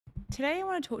Today, I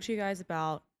want to talk to you guys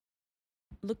about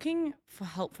looking for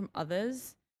help from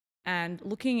others and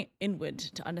looking inward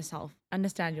to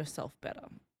understand yourself better.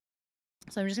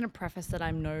 So, I'm just going to preface that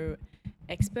I'm no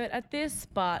expert at this,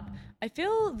 but I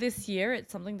feel this year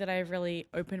it's something that I've really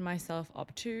opened myself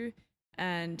up to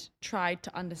and tried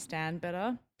to understand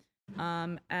better.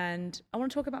 And I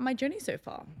want to talk about my journey so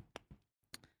far.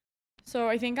 So,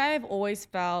 I think I have always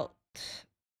felt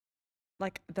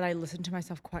like that I listen to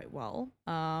myself quite well.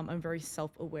 I'm very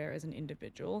self-aware as an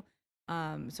individual.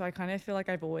 So I kind of feel like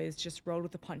I've always just rolled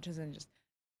with the punches and just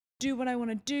do what I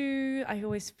want to do. I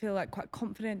always feel like quite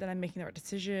confident that I'm making the right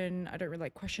decision. I don't really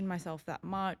like question myself that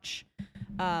much.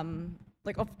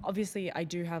 Obviously I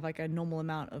do have like a normal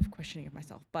amount of questioning of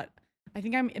myself, but I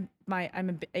think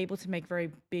able to make very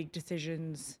big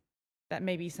decisions that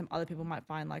maybe some other people might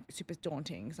find like super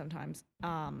daunting sometimes,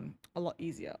 a lot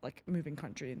easier, like moving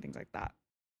country and things like that.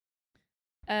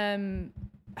 Um,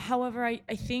 However, I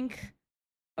think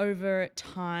over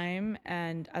time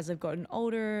and as I've gotten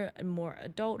older and more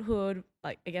adulthood,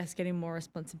 like I guess getting more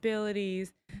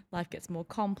responsibilities, life gets more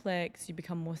complex, you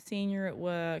become more senior at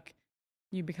work,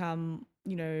 you become,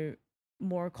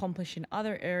 more accomplished in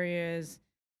other areas.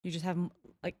 You just have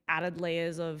like added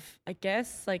layers of, I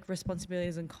guess, like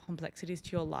responsibilities and complexities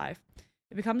to your life.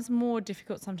 It becomes more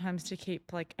difficult sometimes to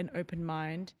keep like an open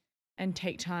mind and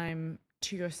take time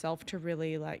to yourself to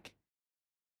really like,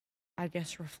 I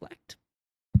guess, reflect.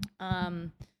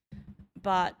 Um,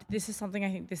 but this is something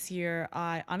I think this year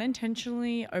I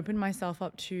unintentionally opened myself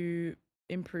up to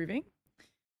improving.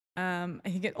 I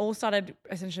think it all started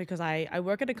essentially because I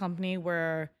work at a company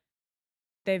where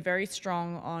they're very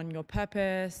strong on your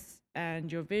purpose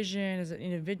and your vision as an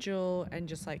individual and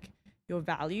just like your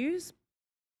values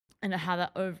and how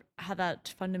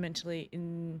that fundamentally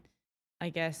I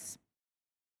guess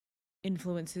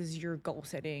influences your goal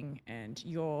setting and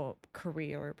your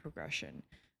career progression.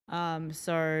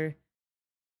 So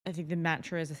I think the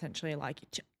mantra is essentially like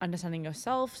understanding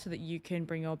yourself so that you can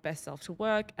bring your best self to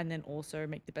work and then also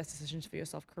make the best decisions for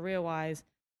yourself career wise,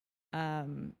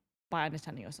 um, by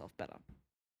understanding yourself better.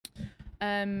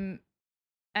 Um,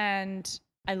 and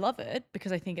I love it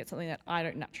because I think it's something that I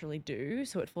don't naturally do.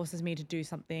 So it forces me to do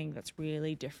something that's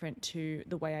really different to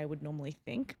the way I would normally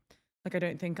think. Like, I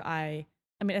don't think I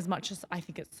mean, as much as I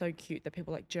think it's so cute that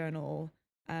people like journal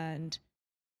and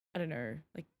I don't know,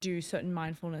 like do certain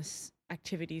mindfulness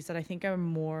activities that I think are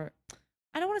more,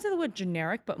 I don't want to say the word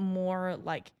generic, but more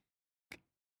like,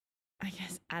 I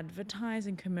guess, advertised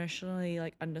and commercially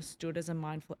like understood as a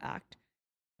mindful act.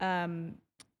 Um,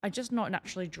 I'm just not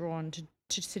naturally drawn to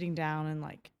sitting down and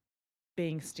like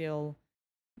being still,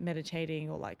 meditating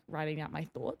or like writing out my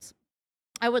thoughts.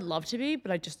 I would love to be,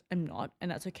 but I just am not.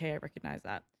 And that's okay. I recognize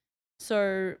that.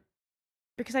 So,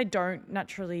 because I don't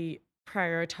naturally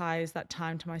prioritize that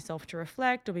time to myself to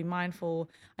reflect or be mindful,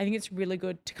 I think it's really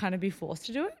good to kind of be forced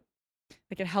to do it.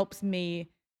 Like it helps me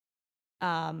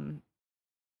um,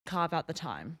 carve out the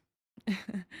time.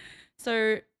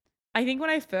 So I think when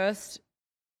I first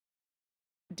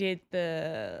did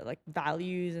the like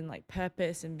values and like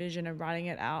purpose and vision and writing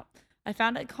it out, I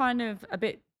found it kind of a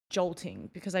bit jolting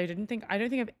because I don't think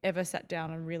I've ever sat down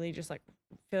and really just like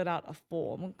filled out a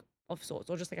form of sorts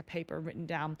or just like a paper written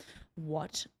down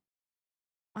what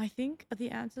I think are the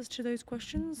answers to those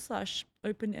questions slash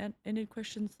open ended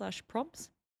questions slash prompts.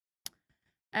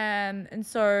 And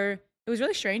so it was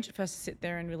really strange at first to sit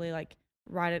there and really like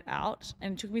write it out.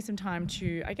 And it took me some time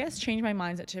to, I guess, change my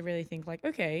mindset to really think like,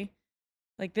 okay,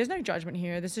 like there's no judgment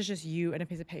here. This is just you and a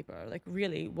piece of paper. Like,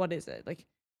 really, what is it? Like,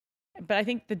 but I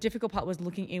think the difficult part was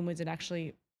looking inwards and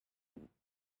actually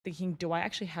thinking, do I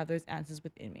actually have those answers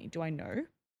within me? Do I know?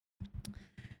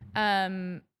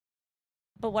 Um,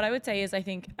 but what I would say is I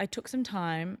think I took some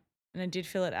time and I did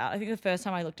fill it out. I think the first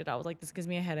time I looked at it, I was like, this gives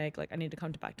me a headache. Like, I need to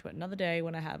come back to it another day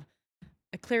when I have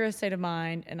a clearer state of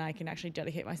mind and I can actually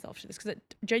dedicate myself to this because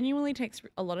it genuinely takes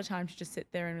a lot of time to just sit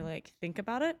there and really like think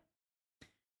about it.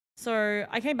 So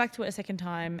I came back to it a second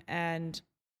time and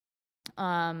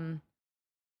um,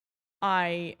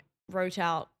 I wrote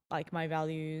out like my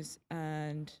values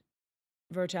and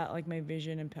wrote out like my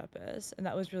vision and purpose, and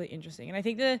that was really interesting. And I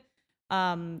think the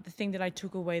thing that I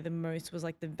took away the most was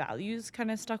like the values kind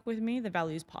of stuck with me, the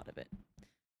values part of it.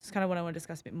 It's kind of what I want to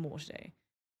discuss a bit more today.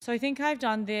 So I think I've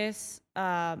done this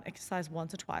exercise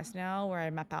once or twice now, where I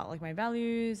map out like my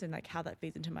values and like how that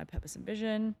feeds into my purpose and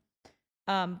vision.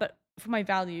 But for my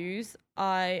values,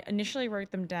 I initially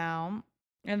wrote them down,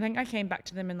 and I think I came back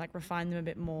to them and like refined them a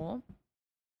bit more.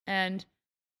 And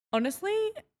honestly,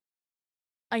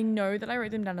 I know that I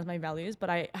wrote them down as my values, but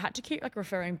I had to keep like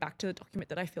referring back to the document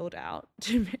that I filled out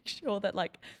to make sure that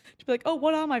like, to be like, oh,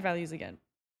 what are my values again?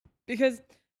 Because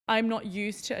I'm not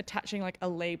used to attaching like a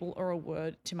label or a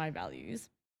word to my values.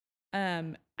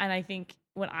 And I think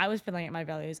when I was filling out my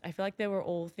values, I feel like they were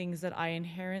all things that I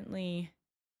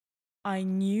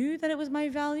knew that it was my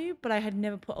value, but I had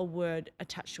never put a word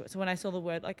attached to it. So when I saw the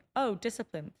word like, oh,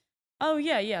 discipline, oh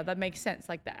yeah, that makes sense.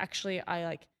 Like that actually I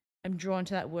like I'm drawn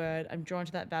to that word, I'm drawn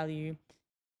to that value.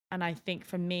 And I think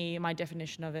for me, my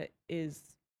definition of it is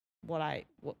like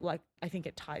I think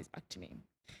it ties back to me.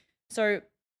 So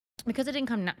because it didn't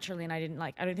come naturally and I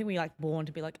don't think we like born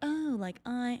to be like, oh, like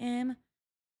I am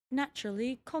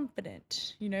naturally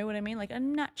confident. You know what I mean? Like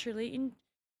I'm naturally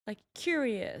like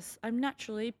curious. I'm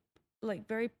naturally like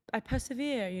I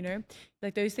persevere, you know?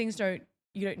 Like those things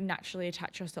you don't naturally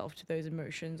attach yourself to those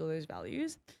emotions or those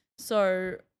values.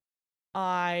 So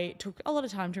I took a lot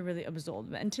of time to really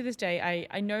absorb them. And to this day,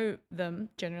 I know them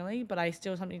generally, but I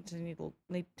still sometimes need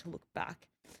to look back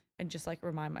and just like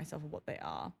remind myself of what they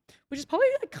are, which is probably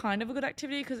like kind of a good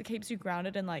activity because it keeps you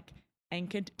grounded and like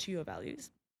anchored to your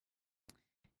values.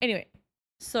 Anyway,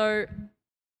 so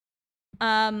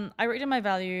I wrote down my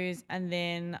values and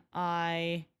then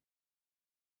I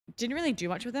didn't really do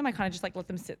much with them. I kind of just like let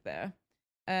them sit there.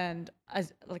 And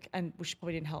which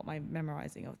probably didn't help my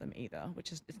memorizing of them either,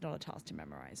 which is it's not a task to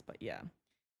memorize, but yeah.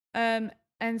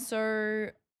 And so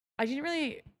I didn't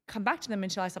really come back to them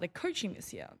until I started coaching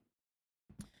this year.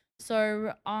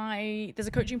 So there's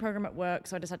a coaching program at work,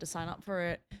 so I just had to sign up for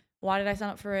it. Why did I sign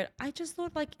up for it? I just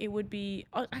thought like it would be,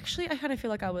 actually I kind of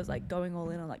feel like I was like going all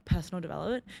in on like personal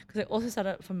development because I also set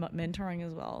up for mentoring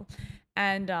as well.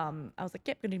 And I was like,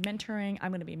 yep, I'm going to be mentoring. I'm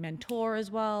going to be a mentor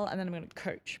as well. And then I'm going to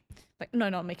coach. Like, no,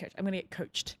 not me coach. I'm going to get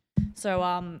coached. So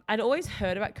I'd always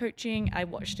heard about coaching. I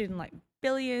watched it in like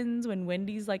Billions when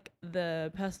Wendy's like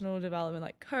the personal development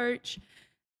like coach.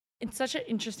 It's such an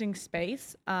interesting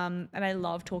space. And I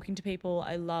love talking to people.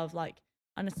 I love like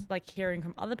hearing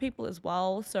from other people as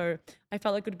well. So I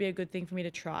felt like it would be a good thing for me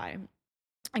to try.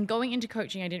 And going into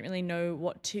coaching, I didn't really know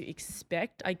what to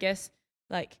expect. I guess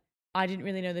like I didn't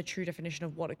really know the true definition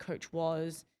of what a coach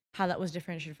was, how that was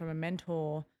differentiated from a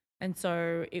mentor. And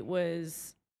so it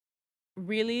was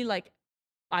really like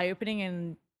eye-opening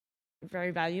and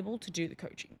very valuable to do the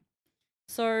coaching.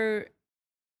 So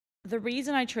the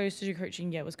reason I chose to do coaching,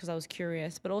 was because I was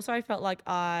curious, but also I felt like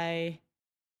I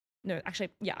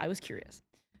was curious.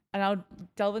 And I'll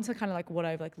delve into kind of like what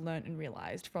I've like learned and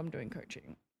realized from doing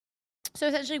coaching. So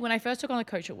essentially when I first took on a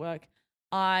coach at work,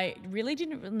 I really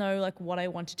didn't know like what I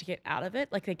wanted to get out of it.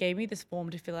 Like they gave me this form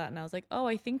to fill out and I was like, oh,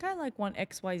 I think I like want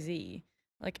XYZ.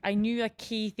 Like I knew like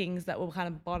key things that were kind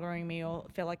of bothering me or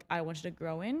feel like I wanted to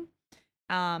grow in.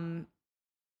 But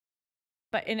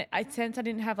in a sense, I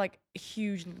didn't have like a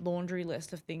huge laundry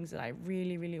list of things that I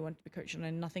really, really wanted to be coached on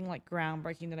and nothing like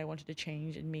groundbreaking that I wanted to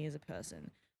change in me as a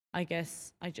person. I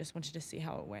guess I just wanted to see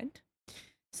how it went.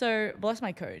 So bless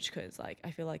my coach because like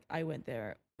I feel like I went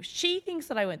there. She thinks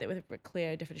that I went there with a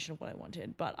clear definition of what I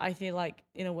wanted, but I feel like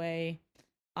in a way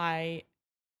being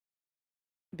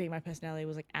my personality,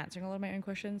 was like answering a lot of my own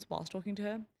questions whilst talking to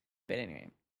her. But anyway,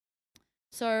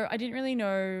 so I didn't really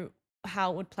know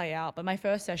how it would play out, but my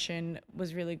first session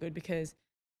was really good because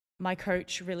my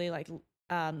coach really like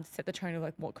set the tone of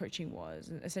like what coaching was.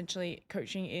 And essentially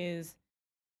coaching is,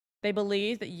 they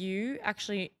believe that you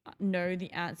actually know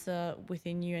the answer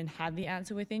within you and have the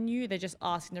answer within you. They're just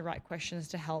asking the right questions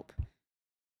to help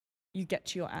you get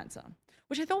to your answer,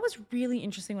 which I thought was really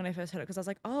interesting when I first heard it because I was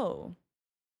like, oh,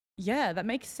 yeah, that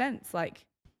makes sense. Like,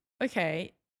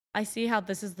 okay, I see how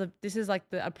this is like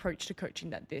the approach to coaching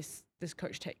that this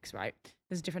coach takes, right?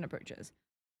 There's different approaches.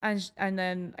 And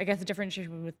then I guess the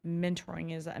differentiation with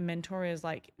mentoring is that a mentor is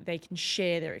like they can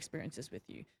share their experiences with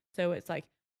you. So it's like,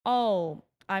 oh,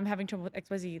 I'm having trouble with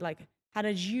XYZ. Like, how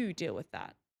did you deal with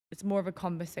that? It's more of a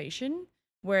conversation,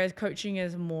 whereas coaching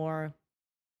is more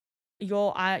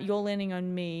you're leaning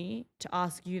on me to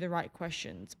ask you the right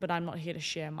questions, but I'm not here to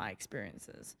share my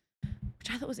experiences,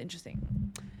 which I thought was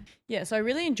interesting. Yeah, so I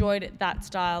really enjoyed that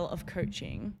style of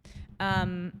coaching.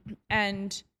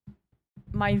 And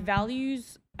my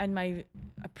values and my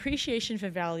appreciation for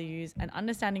values and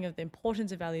understanding of the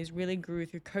importance of values really grew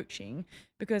through coaching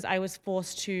because I was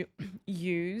forced to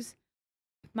use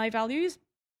my values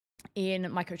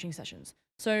in my coaching sessions.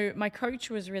 So my coach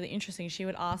was really interesting. She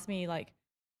would ask me like,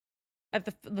 at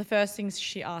the first things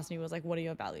she asked me was like, what are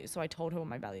your values? So I told her what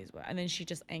my values were. And then she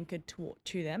just anchored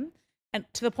to them. And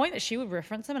to the point that she would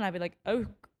reference them and I'd be like, oh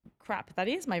crap, that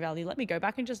is my value. Let me go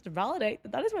back and just validate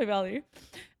that is my value.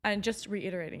 And just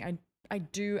reiterating, I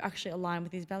do actually align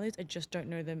with these values. I just don't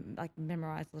know them like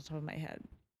memorized at the top of my head.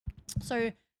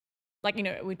 So like, you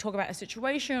know, we talk about a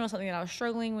situation or something that I was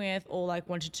struggling with or like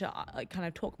wanted to like kind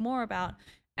of talk more about.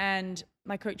 And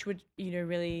my coach would, you know,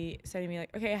 really say to me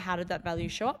like, okay, how did that value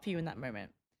show up for you in that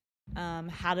moment?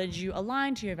 How did you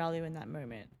align to your value in that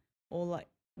moment? Or like,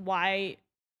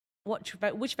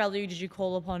 which value did you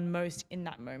call upon most in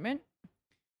that moment?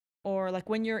 Or like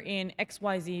when you're in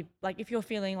XYZ, like if you're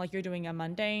feeling like you're doing a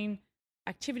mundane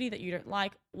activity that you don't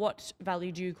like, what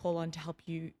value do you call on to help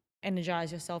you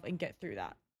energize yourself and get through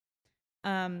that?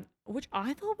 Which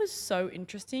I thought was so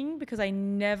interesting because I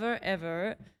never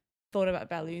ever thought about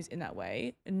values in that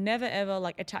way. Never ever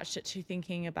like attached it to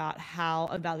thinking about how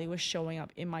a value was showing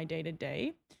up in my day to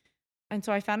day. And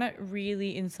so I found it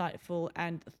really insightful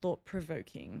and thought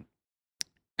provoking.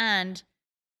 And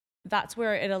that's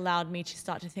where it allowed me to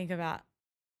start to think about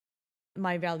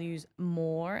my values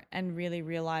more and really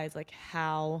realize like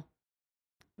how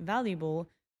valuable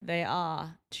they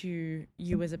are to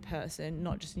you as a person,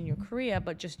 not just in your career,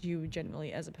 but just you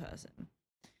generally as a person.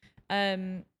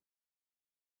 Um,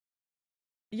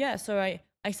 yeah, so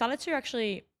I started to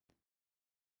actually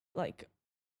like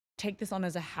take this on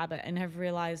as a habit and have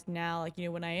realized now, like, you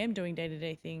know, when I am doing day to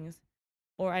day things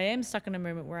or I am stuck in a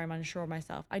moment where I'm unsure of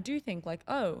myself, I do think like,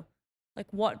 oh, like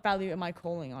what value am I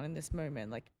calling on in this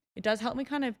moment? Like it does help me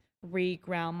kind of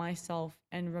re-ground myself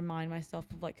and remind myself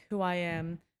of like who I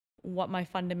am, what my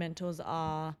fundamentals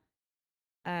are,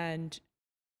 and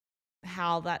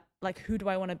how that like who do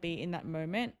I want to be in that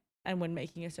moment and when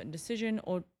making a certain decision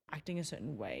or acting a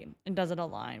certain way, and does it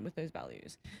align with those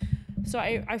values? So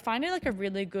I find it like a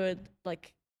really good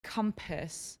like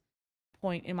compass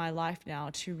point in my life now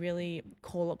to really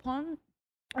call upon,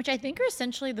 which I think are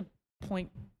essentially the point,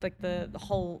 like the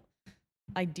whole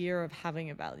idea of having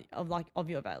a value of like of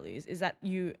your values is that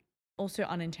you also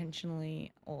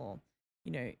unintentionally or,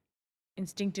 you know,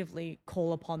 instinctively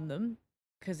call upon them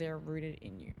because they're rooted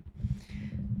in you.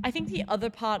 I think the other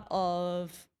part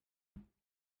of,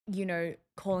 you know,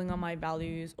 calling on my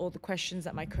values or the questions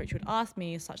that my coach would ask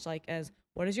me, such like as,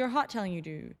 what is your heart telling you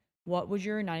to do? What would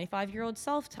your 95-year-old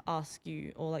self to ask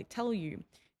you or like tell you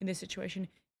in this situation,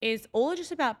 is all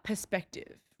just about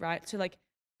perspective, right? So like,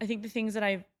 I think the things that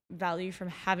I value from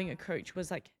having a coach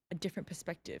was like a different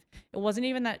perspective. It wasn't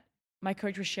even that my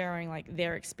coach was sharing like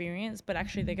their experience, but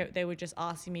actually they were just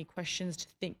asking me questions to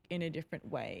think in a different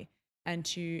way and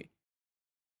to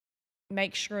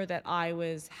make sure that I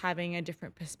was having a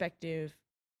different perspective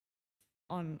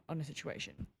on a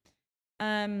situation.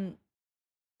 And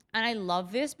I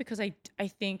love this because I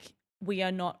think we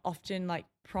are not often like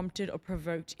prompted or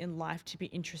provoked in life to be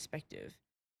introspective.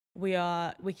 We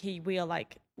are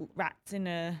like rats in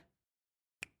a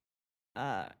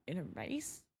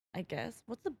race, I guess.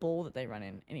 What's the ball that they run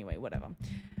in? Anyway, whatever.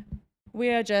 We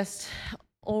are just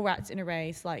all rats in a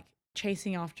race, like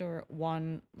chasing after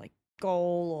one like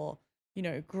goal or, you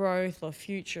know, growth or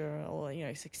future or, you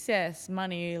know, success,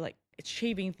 money, like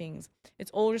achieving things.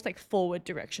 It's all just like forward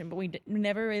direction, but we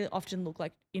never really often look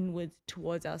like inwards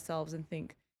towards ourselves and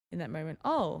think in that moment,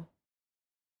 oh,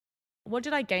 what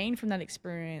did I gain from that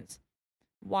experience?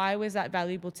 Why was that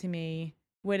valuable to me?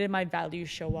 Where did my values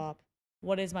show up?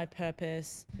 What is my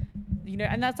purpose? You know,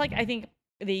 and that's like, I think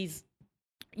these,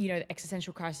 you know, the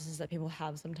existential crises that people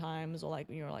have sometimes, or like,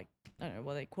 you know, like, I don't know,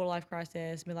 what they quarter life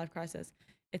crisis, midlife crisis,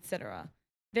 etc.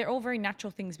 They're all very natural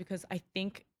things because I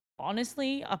think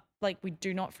honestly, like we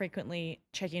do not frequently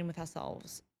check in with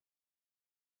ourselves.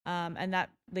 And that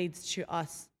leads to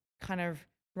us kind of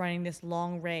running this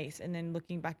long race and then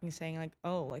looking back and saying like,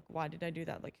 oh, like, why did I do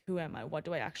that? Like, who am I? What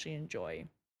do I actually enjoy?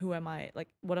 Who am I? Like,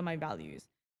 what are my values?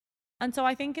 And so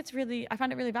I think I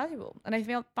find it really valuable.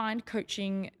 And find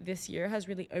coaching this year has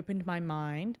really opened my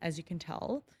mind, as you can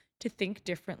tell, to think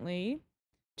differently,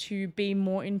 to be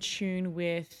more in tune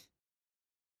with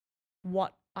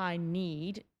what I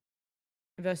need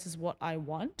versus what I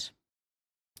want.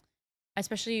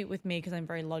 Especially with me, because I'm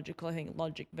very logical. I think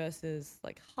logic versus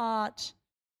like heart,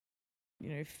 you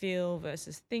know, feel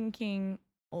versus thinking,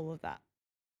 all of that.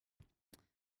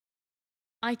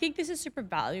 I think this is super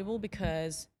valuable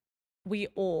because we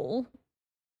all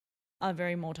are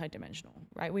very multidimensional,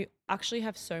 right? We actually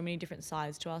have so many different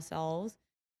sides to ourselves,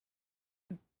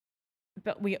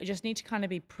 but we just need to kind of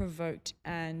be provoked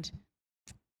and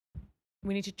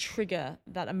we need to trigger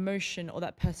that emotion or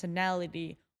that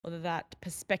personality or that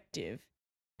perspective,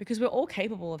 because we're all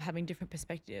capable of having different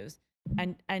perspectives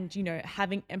and you know,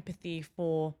 having empathy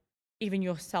for even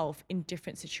yourself in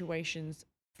different situations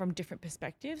from different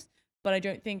perspectives. But I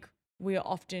don't think we are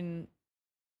often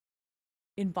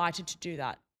invited to do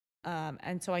that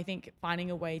And so I think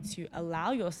finding a way to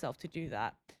allow yourself to do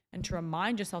that and to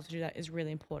remind yourself to do that is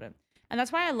really important. And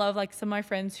that's why I love like some of my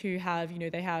friends who have,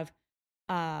 they have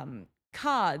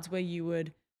cards where you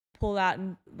would pull out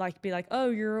and like be like, oh,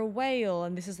 you're a whale,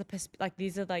 and this is like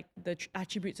these are like the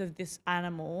attributes of this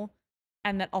animal,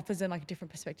 and that offers them like a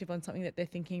different perspective on something that they're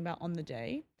thinking about on the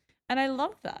day. And I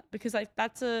love that because like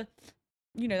that's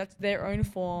that's their own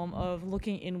form of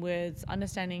looking inwards,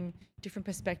 understanding different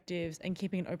perspectives, and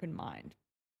keeping an open mind.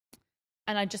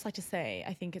 And I'd just like to say,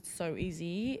 I think it's so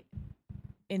easy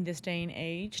in this day and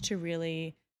age to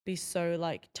really be so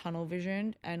like tunnel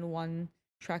visioned and one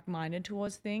track minded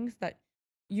towards things that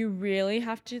you really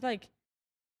have to like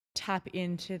tap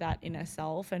into that inner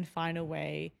self and find a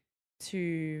way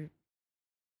to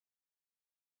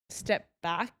step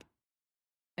back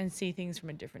and see things from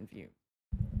a different view.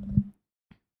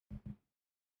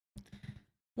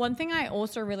 One thing I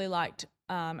also really liked,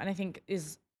 and I think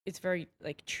it's very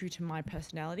like true to my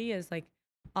personality, is like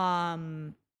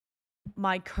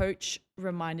my coach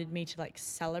reminded me to like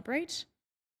celebrate,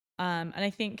 and I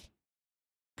think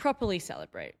properly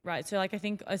celebrate, right? So like I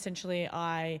think essentially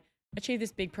I achieved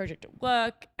this big project at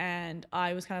work, and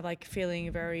I was kind of like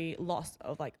feeling very lost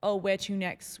of like, oh, where to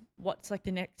next? What's like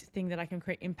the next thing that I can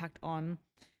create impact on?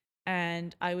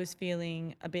 And I was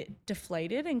feeling a bit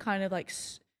deflated and kind of like,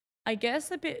 I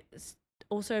guess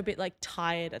also a bit like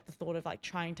tired at the thought of like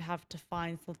trying to have to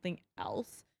find something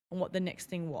else and what the next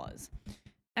thing was.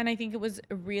 And I think it was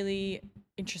really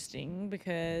interesting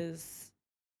because,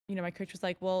 my coach was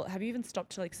like, well, have you even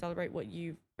stopped to like celebrate what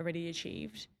you've already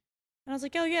achieved? And I was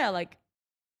like, oh yeah, like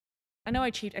I know I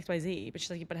achieved XYZ, but she's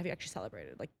like, but have you actually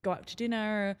celebrated? Like go out to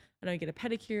dinner, I know you get a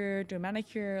pedicure, do a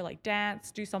manicure, like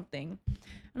dance, do something. And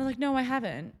I was like, no, I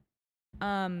haven't.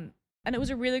 And it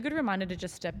was a really good reminder to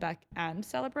just step back and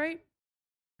celebrate,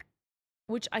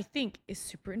 which I think is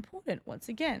super important once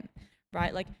again,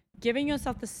 right? Like giving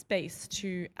yourself the space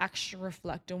to actually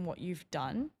reflect on what you've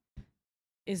done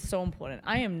is so important.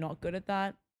 I am not good at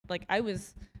that. Like I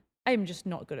am just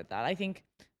not good at that. I think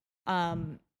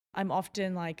I'm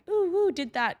often like, ooh,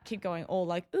 did that, keep going. Or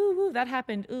like, ooh, that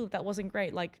happened. Ooh, that wasn't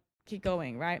great. Like keep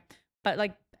going, right? But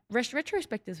like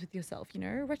retrospectives with yourself,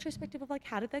 retrospective of like,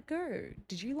 how did that go?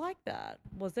 Did you like that?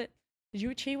 Did you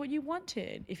achieve what you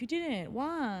wanted? If you didn't,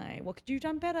 why? What could you have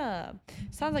done better?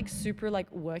 Sounds like super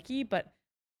like worky, but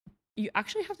you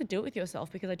actually have to do it with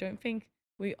yourself because I don't think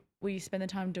we spend the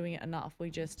time doing it enough.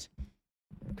 We just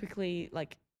quickly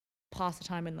like pass the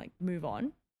time and like move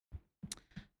on.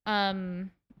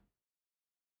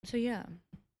 So yeah.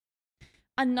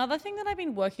 Another thing that I've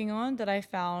been working on that I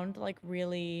found like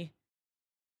really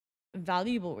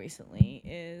valuable recently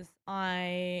is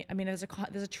I mean there's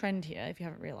a trend here if you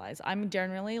haven't realized. I'm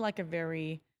generally like a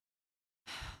very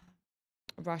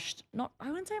rushed, not I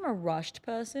wouldn't say I'm a rushed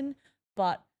person,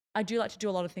 but I do like to do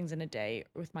a lot of things in a day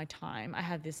with my time. I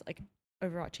have this like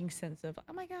overarching sense of,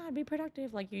 oh my God, be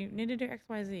productive. Like you need to do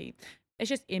XYZ. It's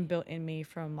just inbuilt in me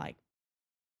from like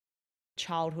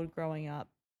childhood growing up.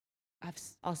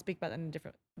 I'll speak about that in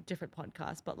a different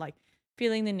podcast, but like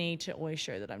feeling the need to always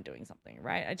show that I'm doing something,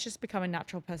 right? It's just become a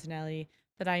natural personality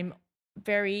that I'm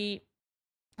very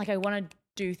like I want to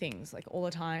do things like all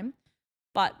the time.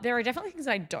 But there are definitely things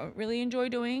that I don't really enjoy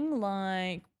doing,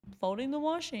 like folding the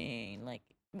washing, like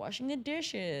washing the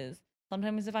dishes.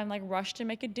 Sometimes if I'm like rushed to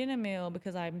make a dinner meal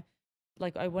because I'm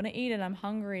like I want to eat and I'm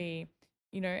hungry,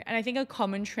 And I think a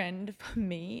common trend for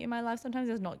me in my life sometimes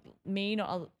is not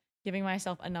giving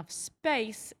myself enough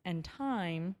space and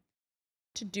time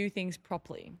to do things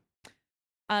properly.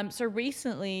 So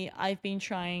recently I've been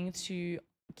trying to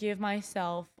give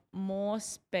myself more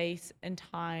space and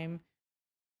time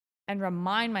and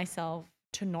remind myself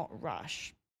to not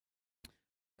rush.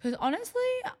 Because honestly,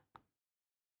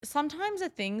 sometimes the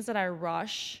things that I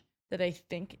rush that I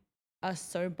think are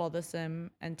so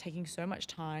bothersome and taking so much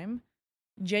time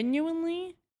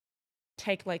genuinely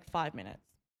take like 5 minutes.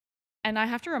 And I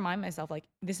have to remind myself, like,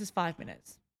 this is 5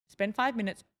 minutes. Spend 5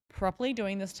 minutes properly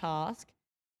doing this task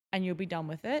and you'll be done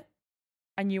with it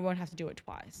and you won't have to do it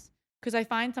twice. Because I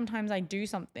find sometimes I do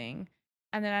something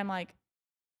and then I'm like,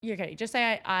 yeah, okay, just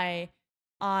say I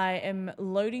am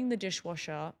loading the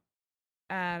dishwasher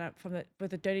and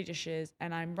with the dirty dishes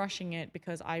and I'm rushing it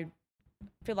because I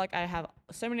feel like I have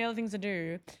so many other things to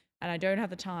do and I don't have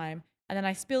the time, and then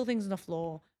I spill things on the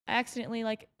floor. I accidentally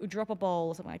like drop a bowl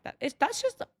or something like that. That's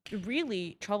just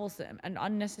really troublesome and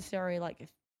unnecessary, like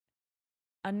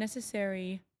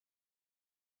unnecessary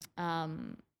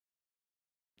an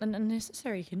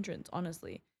unnecessary hindrance,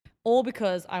 honestly. All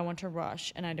because I want to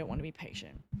rush and I don't want to be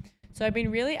patient. So I've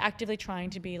been really actively trying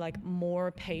to be like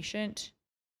more patient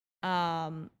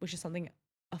which is something,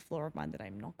 a flaw of mine that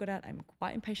I'm not good at. I'm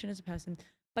quite impatient as a person.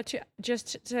 But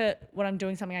to when I'm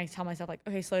doing something, I tell myself like,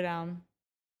 okay, slow down,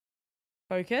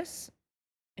 focus,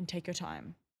 and take your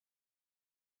time,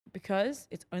 because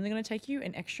it's only going to take you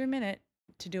an extra minute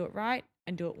to do it right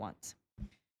and do it once.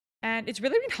 And it's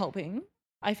really been helping.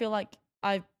 I feel like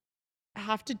I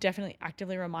have to definitely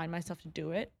actively remind myself to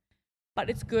do it. But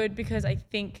it's good because I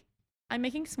think I'm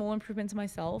making small improvements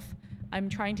myself. I'm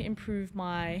trying to improve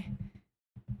my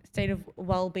state of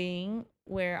well-being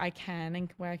where I can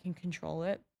and where I can control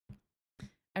it,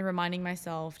 and reminding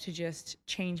myself to just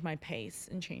change my pace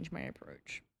and change my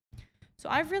approach. So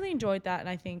I've really enjoyed that, and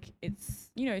I think it's,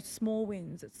 it's small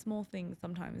wins, it's small things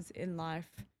sometimes in life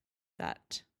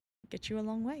that get you a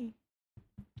long way.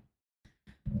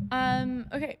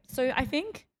 Okay, so I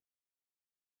think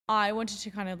I wanted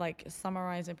to kind of like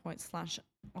summarize my points slash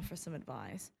offer some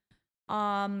advice.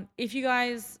 If you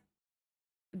guys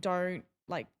don't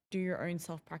like do your own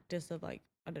self practice of like,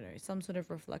 I don't know, some sort of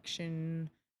reflection,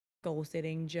 goal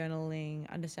setting, journaling,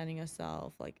 understanding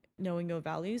yourself, like knowing your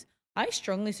values, I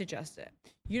strongly suggest it.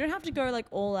 You don't have to go like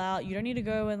all out. You don't need to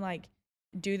go and like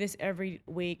do this every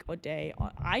week or day.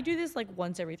 I do this like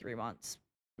once every 3 months,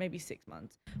 maybe 6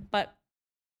 months. But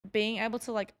being able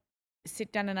to like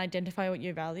sit down and identify what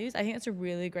your values, I think that's a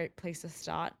really great place to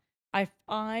start.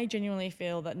 I genuinely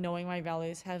feel that knowing my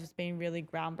values has been really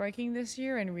groundbreaking this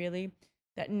year, and really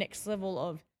that next level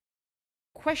of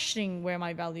questioning where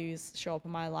my values show up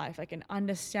in my life, like an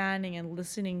understanding and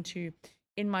listening to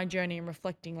in my journey and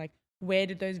reflecting like, where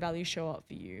did those values show up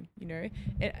for you?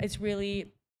 It's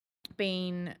really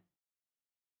been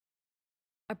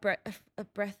a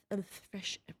breath of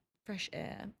fresh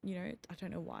air. I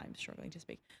don't know why I'm struggling to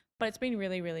speak, but it's been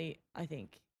really, really, I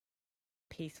think,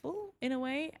 peaceful in a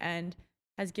way, and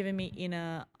has given me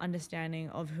inner understanding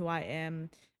of who I am.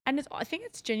 And I think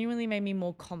it's genuinely made me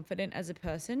more confident as a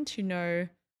person to know,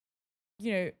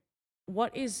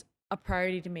 what is a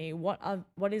priority to me?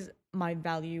 What is my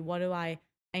value? What do I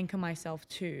anchor myself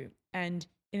to? And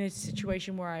in a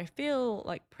situation where I feel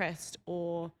like pressed,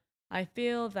 or I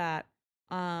feel that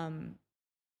I'm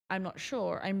not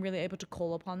sure, I'm really able to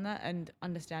call upon that and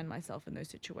understand myself in those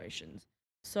situations.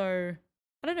 So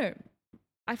I don't know.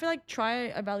 I feel like try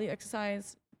a value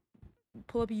exercise,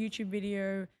 pull up a YouTube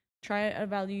video, try a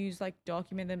values, like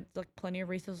document them, like plenty of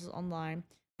resources online,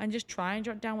 and just try and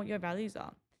jot down what your values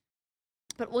are.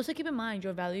 But also keep in mind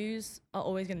your values are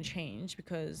always going to change,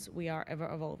 because we are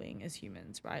ever evolving as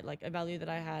humans, right? Like a value that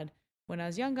I had when I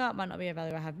was younger might not be a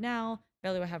value I have now.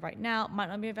 Value I have right now might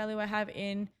not be a value I have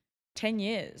in 10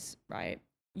 years, right?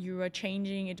 You are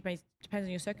changing. It depends on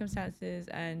your circumstances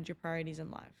and your priorities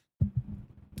in life.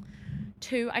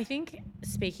 Two, I think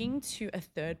speaking to a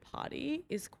third party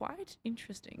is quite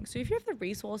interesting. So if you have the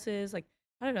resources, like,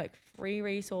 I don't know, like free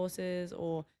resources,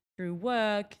 or through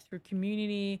work, through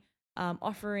community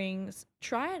offerings,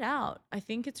 try it out. I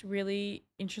think it's really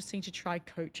interesting to try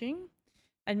coaching,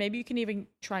 and maybe you can even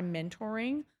try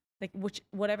mentoring, like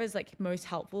whatever is like most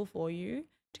helpful for you,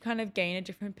 to kind of gain a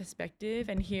different perspective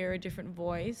and hear a different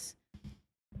voice.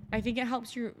 I think it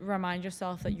helps you remind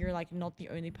yourself that you're like not the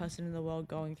only person in the world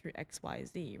going through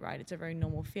XYZ, right? It's a very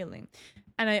normal feeling.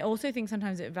 And I also think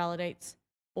sometimes it validates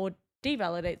or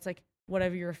devalidates like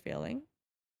whatever you're feeling.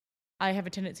 I have a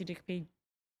tendency to be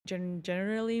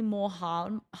generally more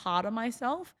hard on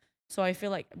myself. So I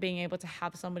feel like being able to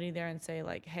have somebody there and say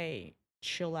like, hey,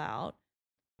 chill out,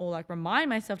 or like remind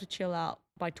myself to chill out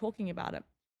by talking about it,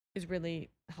 is really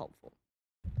helpful.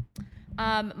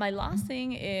 My last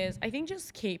thing is, I think,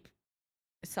 just keep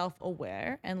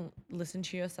self-aware and listen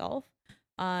to yourself.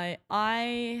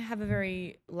 I have a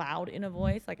very loud inner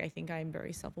voice. Like I think I'm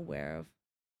very self-aware of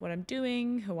what I'm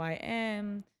doing, who I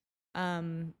am.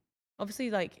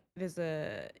 Obviously, like there's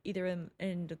either an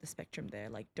end of the spectrum there.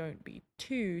 Like don't be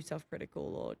too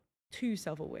self-critical or too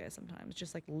self-aware. Sometimes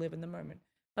just like live in the moment.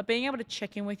 But being able to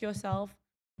check in with yourself,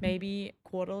 maybe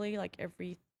quarterly, like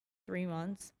every 3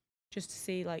 months, just to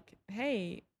see like,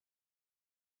 hey,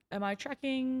 am I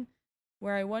tracking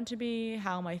where I want to be?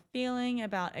 How am I feeling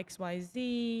about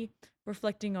XYZ?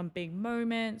 Reflecting on big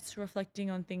moments, reflecting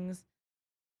on things,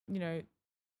 you know,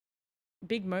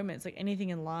 big moments, like anything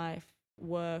in life,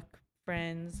 work,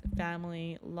 friends,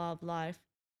 family, love, life.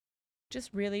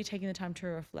 Just really taking the time to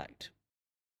reflect.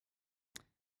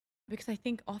 Because I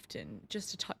think often,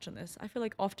 just to touch on this, I feel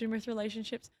like often with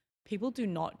relationships, people do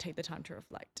not take the time to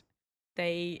reflect.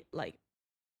 They like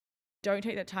don't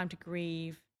take that time to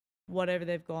grieve whatever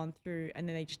they've gone through, and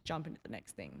then they just jump into the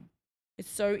next thing.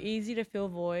 It's so easy to fill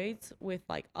voids with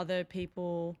like other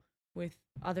people, with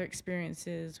other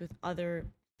experiences, with other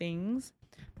things,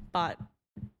 but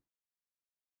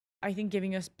I think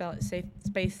giving yourself the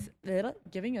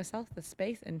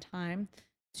space and time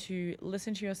to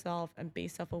listen to yourself and be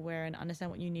self-aware and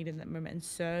understand what you need in that moment and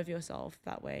serve yourself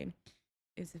that way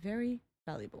is very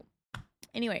valuable.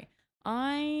 Anyway,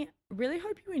 I really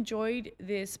hope you enjoyed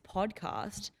this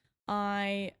podcast.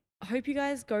 I hope you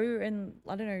guys go and,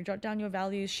 I don't know, jot down your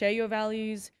values, share your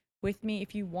values with me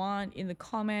if you want in the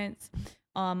comments,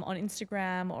 on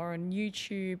Instagram or on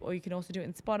YouTube, or you can also do it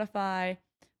in Spotify.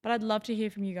 But I'd love to hear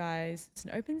from you guys. It's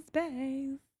an open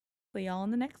space. See y'all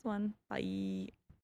on the next one. Bye.